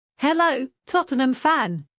Hello, Tottenham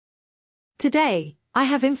fan! Today, I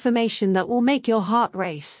have information that will make your heart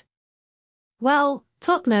race. Well,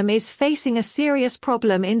 Tottenham is facing a serious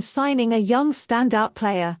problem in signing a young standout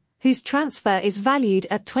player, whose transfer is valued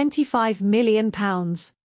at £25 million.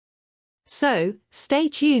 So, stay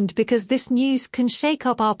tuned because this news can shake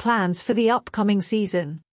up our plans for the upcoming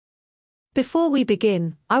season. Before we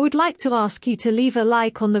begin, I would like to ask you to leave a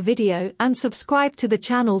like on the video and subscribe to the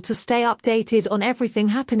channel to stay updated on everything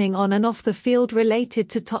happening on and off the field related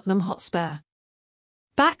to Tottenham Hotspur.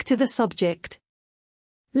 Back to the subject.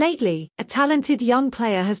 Lately, a talented young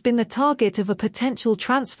player has been the target of a potential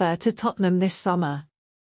transfer to Tottenham this summer.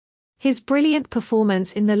 His brilliant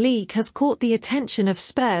performance in the league has caught the attention of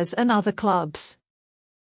Spurs and other clubs.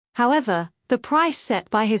 However, the price set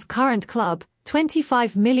by his current club,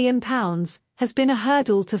 £25 million, has been a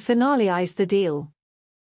hurdle to finalise the deal.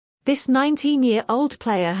 This 19-year-old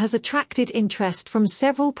player has attracted interest from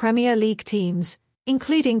several Premier League teams,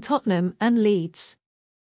 including Tottenham and Leeds.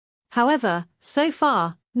 However, so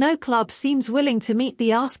far, no club seems willing to meet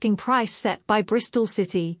the asking price set by Bristol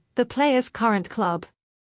City, the player's current club.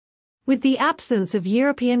 With the absence of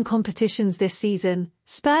European competitions this season,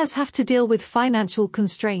 Spurs have to deal with financial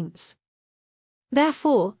constraints.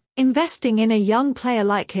 Therefore, investing in a young player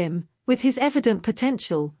like him, with his evident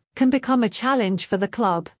potential, can become a challenge for the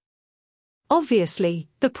club. Obviously,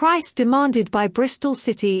 the price demanded by Bristol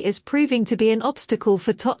City is proving to be an obstacle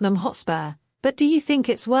for Tottenham Hotspur, but do you think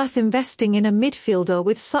it's worth investing in a midfielder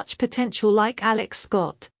with such potential like Alex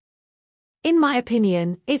Scott? In my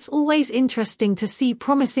opinion, it's always interesting to see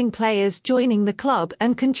promising players joining the club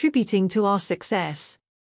and contributing to our success.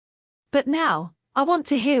 But now, I want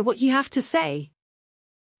to hear what you have to say.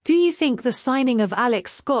 Do you think the signing of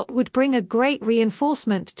Alex Scott would bring a great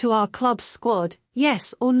reinforcement to our club's squad,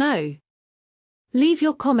 yes or no? Leave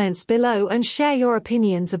your comments below and share your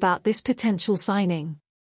opinions about this potential signing.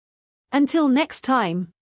 Until next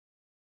time.